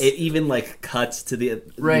it even like cuts to the you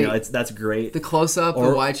know, that's great. The close up,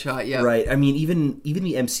 the wide shot, yeah. Right. I mean even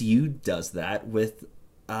the MCU does that with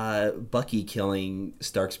Bucky killing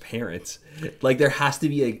Stark's parents. Like there has to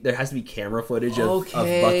be camera footage of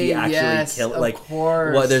Bucky actually killing. Like,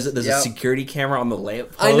 course. There's a security camera on the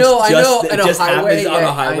lamppost. I know. It just happens on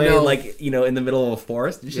a highway, like in the middle of a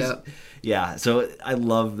forest. It's just, so I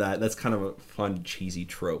love that. That's kind of a fun cheesy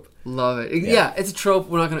trope. Love it. Yeah, it's a trope.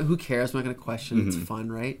 Who cares? We're not gonna question. It's fun,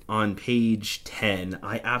 right? On page 10,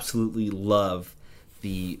 I absolutely love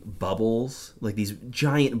the bubbles, like these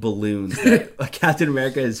giant balloons that Captain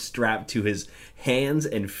America is strapped to his hands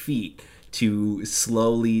and feet to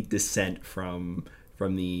slowly descend from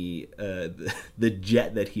the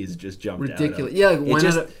jet that he has just jumped out of. Ridiculous. Yeah,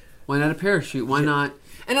 like why not a parachute? Why not?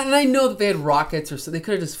 And I know that they had rockets, or so they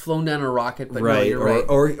could have just flown down a rocket. But no, you're right.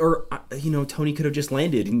 Or Tony could have just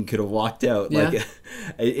landed and could have walked out. Yeah. Like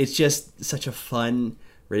it's just such a fun,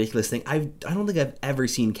 ridiculous thing. I don't think I've ever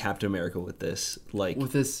seen Captain America with this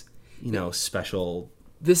special.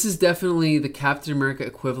 This is definitely the Captain America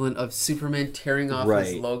equivalent of Superman tearing off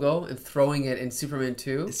his logo and throwing it in Superman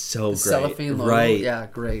 2. It's so great. Cellophane logo. Right. Yeah,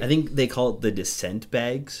 great. I think they call it the descent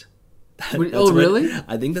bags. Really?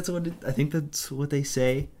 I think that's what they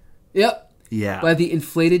say. Yep. Yeah. By the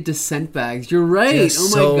inflated descent bags. You're right.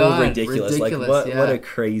 Just my God. Ridiculous. Like what a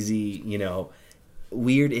crazy,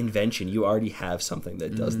 weird invention. You already have something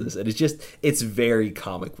that does this. And it's very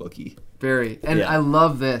comic booky. Very. And I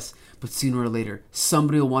love this. But sooner or later,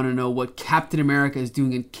 somebody will want to know what Captain America is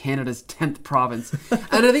doing in Canada's 10th province.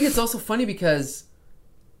 And I think it's also funny because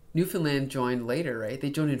Newfoundland joined later, right? They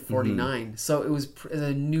joined in 49. So it was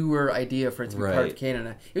a newer idea for it to be part of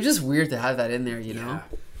Canada. It was just weird to have that in there, you know?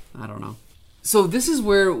 I don't know. So this is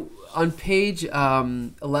where, on page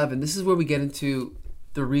 11, this is where we get into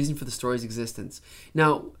the reason for the story's existence.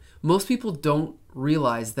 Now, most people don't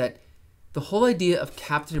realize that the whole idea of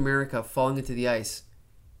Captain America falling into the ice,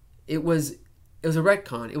 it was a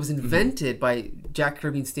retcon. It was invented by Jack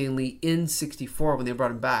Kirby and Stan Lee in 1964 when they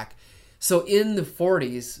brought him back. So in the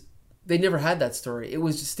 40s, they never had that story. It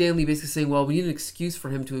was just Stan Lee basically saying, well, we need an excuse for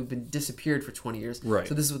him to have been disappeared for 20 years. Right.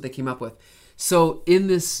 So this is what they came up with. So in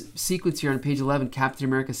this sequence here on page 11, Captain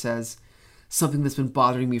America says, something that's been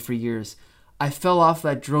bothering me for years. I fell off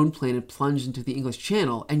that drone plane and plunged into the English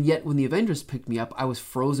Channel, and yet when the Avengers picked me up, I was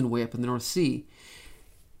frozen way up in the North Sea.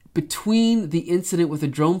 Between the incident with the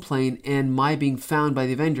drone plane and my being found by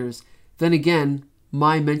the Avengers, then again,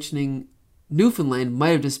 my mentioning Newfoundland might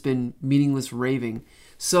have just been meaningless raving.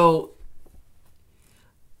 So,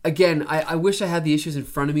 again, I wish I had the issues in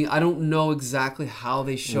front of me. I don't know exactly how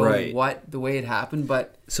they show the way it happened,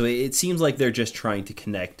 but... So it seems like they're just trying to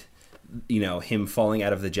connect, him falling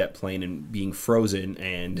out of the jet plane and being frozen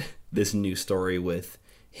and this new story with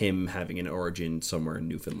him having an origin somewhere in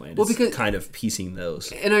Newfoundland. Well, because kind of piecing those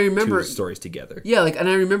two stories together. Yeah, and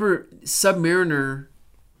I remember Submariner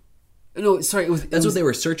No, sorry, That's what they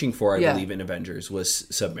were searching for, I Yeah. believe, in Avengers was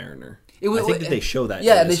Submariner. It was, I think that they show that.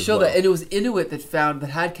 Yeah, in and they this as show well. that, and it was Inuit that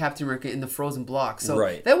had Captain America in the frozen block. So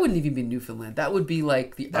Right. that wouldn't even be Newfoundland. That would be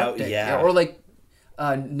like the Arctic, yeah. or like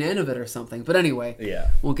Nunavut or something. But anyway, Yeah.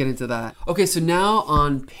 we'll get into that. Okay, so now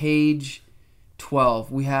on page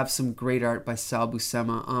 12, we have some great art by Sal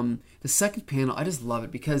Buscema. The second panel, I just love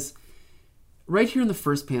it because right here in the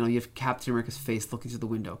first panel, you have Captain America's face looking through the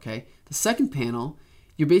window, okay? The second panel,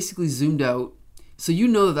 you're basically zoomed out, so you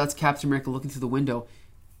know that that's Captain America looking through the window,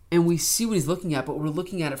 and we see what he's looking at, but we're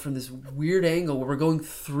looking at it from this weird angle where we're going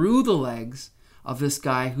through the legs of this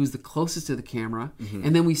guy who's the closest to the camera,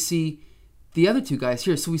 and then we see the other two guys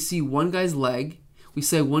here. So we see one guy's leg, we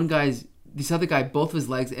say this other guy, both of his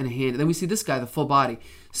legs and a hand, and then we see this guy, the full body.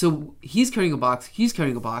 So he's carrying a box,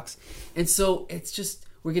 and so it's just,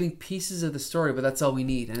 we're getting pieces of the story, but that's all we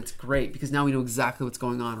need, and it's great because now we know exactly what's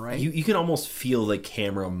going on, right? You can almost feel the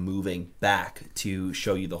camera moving back to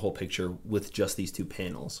show you the whole picture with just these two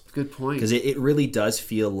panels. Good point. Because it really does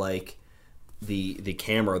feel like the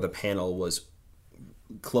camera, the panel was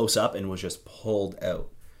close up and was just pulled out.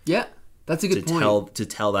 Yeah, that's a good point. To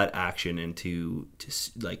tell that action and to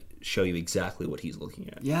like show you exactly what he's looking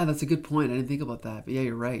at. Yeah, that's a good point. I didn't think about that. But yeah,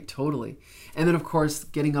 you're right. Totally. And then, of course,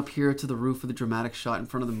 getting up here to the roof with a dramatic shot in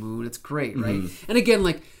front of the moon. It's great, right? And again,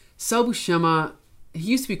 like, Sal Buscema,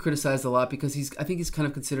 he used to be criticized a lot because I think he's kind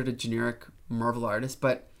of considered a generic Marvel artist,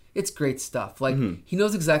 but it's great stuff. Like, he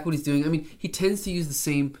knows exactly what he's doing. I mean, he tends to use the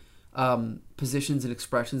same positions and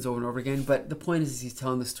expressions over and over again, but the point is he's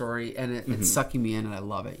telling the story, and it's sucking me in, and I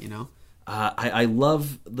love it, you know? I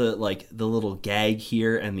love the little gag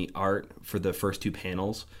here and the art for the first two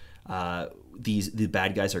panels. The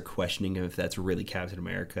bad guys are questioning if that's really Captain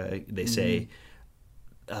America. They say,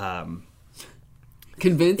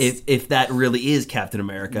 Convinced? if that really is Captain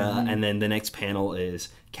America, and then the next panel is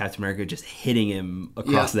Captain America just hitting him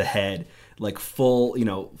across the head, like full.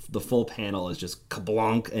 The full panel is just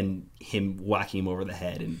kablonk and him whacking him over the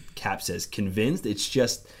head, and Cap says, "Convinced." It's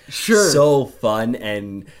just so fun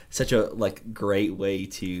and such a great way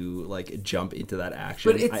to jump into that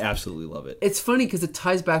action. I absolutely love it. It's funny because it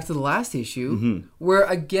ties back to the last issue, where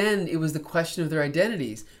again it was the question of their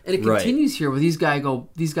identities, and it continues here where these guys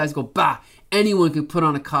go, bah, anyone could put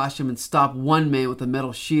on a costume and stop one man with a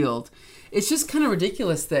metal shield. It's just kind of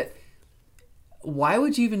ridiculous that. Why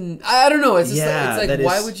would you even? I don't know. It's just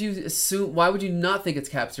why would you assume? Why would you not think it's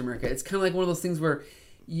Captain America? It's kind of like one of those things where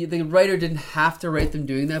the writer didn't have to write them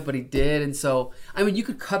doing that, but he did, and so I mean, you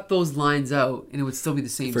could cut those lines out, and it would still be the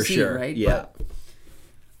same scene, right? Yeah. But,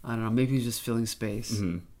 I don't know. Maybe he's just filling space.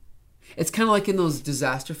 It's kind of like in those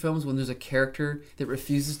disaster films when there's a character that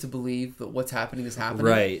refuses to believe that what's happening is happening.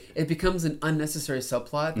 Right. It becomes an unnecessary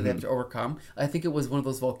subplot that they have to overcome. I think it was one of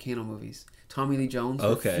those volcano movies. Tommy Lee Jones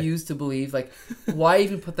refused to believe. Why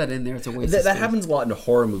even put that in there? It's a waste of space. That happens a lot in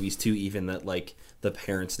horror movies too, even that the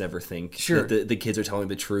parents never think that the kids are telling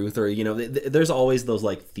the truth, or there's always those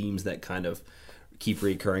themes that kind of keep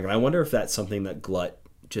reoccurring. And I wonder if that's something that Glut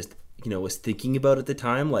just was thinking about at the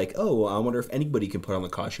time, I wonder if anybody can put on the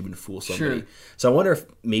costume and fool somebody. So I wonder if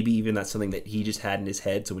maybe even that's something that he just had in his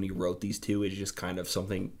head, so when he wrote these two, it's just kind of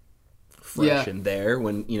something fresh in there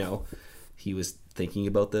when he was thinking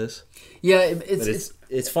about this.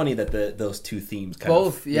 It's funny that those two themes kind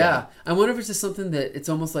both I wonder if it's just something that it's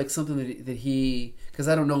almost like something that he, because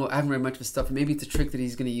I don't know, I haven't read much of his stuff, and maybe it's a trick that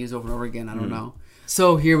he's going to use over and over again. I don't know.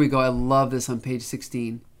 So here we go. I love this on page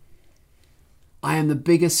 16. I am the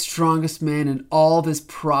biggest, strongest man in all this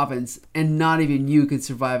province, and not even you could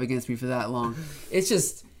survive against me for that long. It's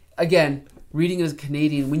just, again, reading as a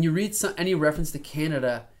Canadian, when you read any reference to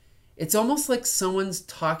Canada, it's almost like someone's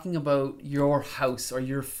talking about your house or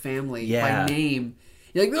your family by name.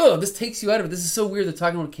 You're like, oh, this takes you out of it. This is so weird. They're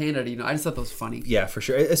talking about Canada. I just thought that was funny. Yeah, for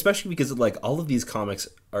sure. Especially because all of these comics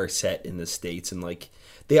are set in the States, and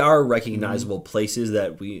they are recognizable places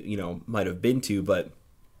that we might have been to, but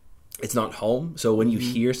it's not home. So when you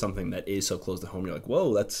hear something that is so close to home, you're like,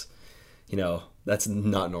 whoa, that's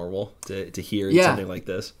not normal to hear something like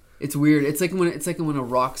this. It's weird. It's like when a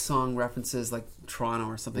rock song references Toronto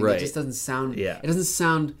or something. Right. It just doesn't sound. Yeah. It doesn't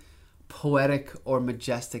sound poetic or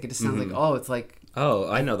majestic. It just sounds it's like. Oh,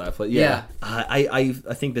 I know that place. Yeah. I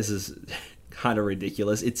think this is kind of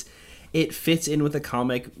ridiculous. It fits in with the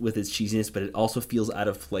comic with its cheesiness, but it also feels out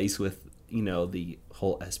of place with the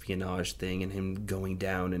whole espionage thing and him going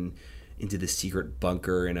down and into the secret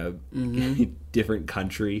bunker in a different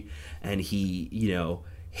country, and he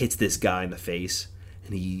hits this guy in the face.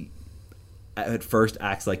 And he at first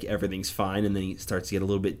acts like everything's fine, and then he starts to get a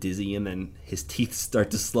little bit dizzy, and then his teeth start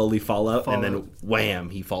to slowly fall out, and then wham,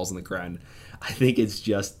 he falls on the ground. I think it's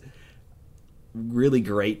just really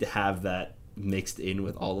great to have that mixed in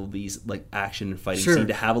with all of these like action and fighting Sure. scene,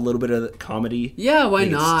 to have a little bit of comedy. Yeah, why I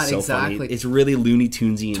think it's not? so Exactly. funny. It's really Looney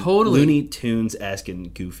Tunesy, and Totally. Looney Tunes-esque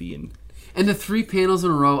and goofy, And the 3 panels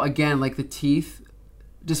in a row, again, like the teeth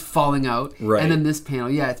just falling out. Right. And then this panel,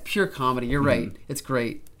 yeah, it's pure comedy. You're right. It's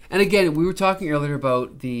great. And again, we were talking earlier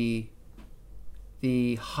about the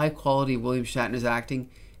high quality of William Shatner's acting,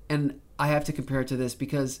 and I have to compare it to this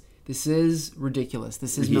because this is ridiculous.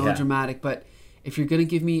 This is Yeah. melodramatic, but if you're going to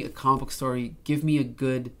give me a comic book story, give me a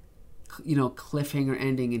good, cliffhanger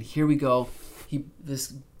ending. And here we go.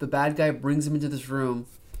 The bad guy brings him into this room,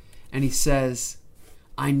 and he says,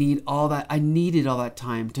 I needed all that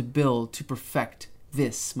time to build, to perfect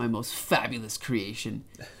this, my most fabulous creation.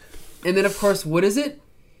 And then, of course, what is it?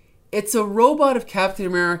 It's a robot of Captain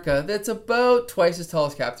America that's about twice as tall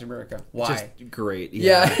as Captain America. Why? just great.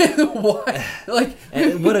 Yeah. Why? Like,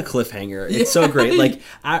 And what a cliffhanger. It's so great. Like,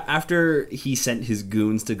 after he sent his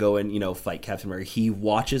goons to go and, fight Captain America, he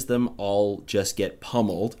watches them all just get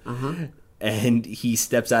pummeled. And he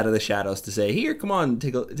steps out of the shadows to say, here, come on,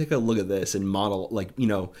 take a look at this. And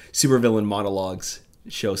supervillain monologues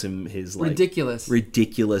shows him his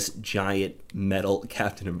ridiculous giant metal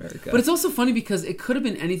Captain America. But it's also funny because it could have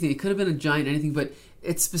been anything. It could have been a giant anything, but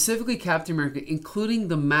it's specifically Captain America, including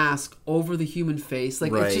the mask over the human face.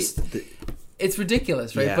 Like, right. It's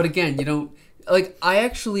ridiculous, right? Yeah. But again,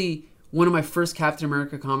 one of my first Captain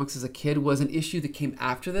America comics as a kid was an issue that came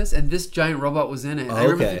after this, and this giant robot was in it. I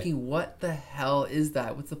remember thinking, what the hell is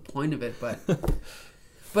that? What's the point of it?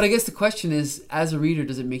 But I guess the question is, as a reader,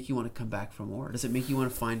 does it make you want to come back for more? Does it make you want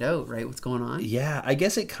to find out, right, what's going on? Yeah, I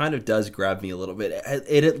guess it kind of does grab me a little bit.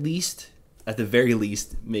 It at the very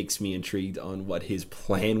least, makes me intrigued on what his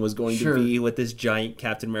plan was going to be with this giant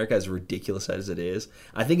Captain America, as ridiculous as it is.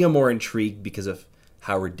 I think I'm more intrigued because of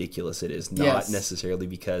how ridiculous it is, not necessarily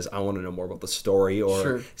because I want to know more about the story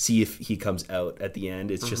or see if he comes out at the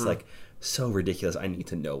end. It's just like so ridiculous. I need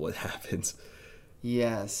to know what happens.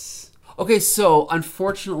 Yes. Okay, so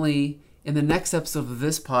unfortunately, in the next episode of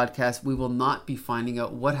this podcast, we will not be finding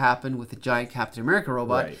out what happened with the giant Captain America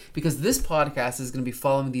robot, because this podcast is going to be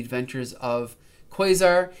following the adventures of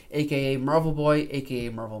Quasar, aka Marvel Boy, aka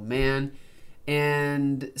Marvel Man.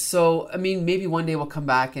 And so, I mean, maybe one day we'll come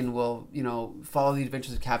back and we'll, follow the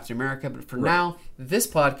adventures of Captain America. But for now, this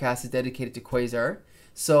podcast is dedicated to Quasar.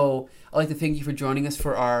 So I'd like to thank you for joining us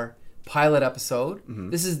for our pilot episode.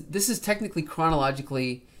 This is technically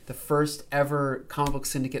chronologically the first ever Comic Book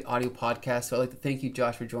Syndicate audio podcast. So I'd like to thank you,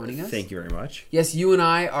 Josh, for joining us. Thank you very much. Yes, you and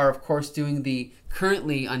I are, of course, doing the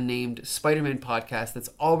currently unnamed Spider-Man podcast that's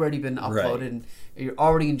already been uploaded, and you're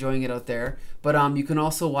already enjoying it out there. But you can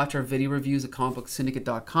also watch our video reviews at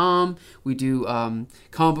comicbooksyndicate.com. We do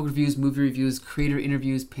comic book reviews, movie reviews, creator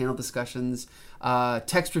interviews, panel discussions,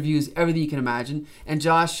 text reviews, everything you can imagine. And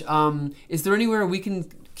Josh, is there anywhere we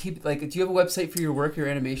can keep, do you have a website for your work, your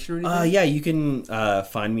animation or anything? Yeah, you can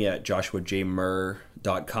find me at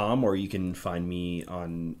joshuajmurr.com, or you can find me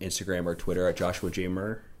on Instagram or Twitter at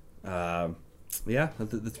joshuajmurr. Yeah,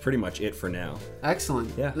 that's pretty much it for now.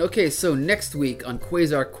 Excellent. Yeah. Okay, so next week on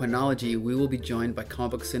Quasar Chronology, we will be joined by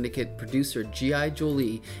Comic Book Syndicate producer G.I.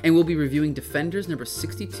 Jolie, and we'll be reviewing Defenders number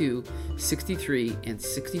 62, 63, and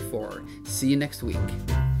 64. See you next week.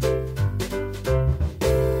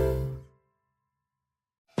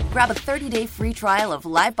 Grab a 30-day free trial of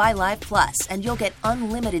Live by Live Plus, and you'll get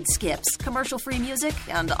unlimited skips, commercial-free music,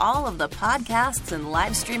 and all of the podcasts and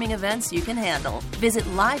live streaming events you can handle. Visit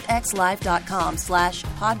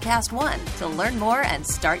livexlive.com/podcast1 to learn more and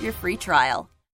start your free trial.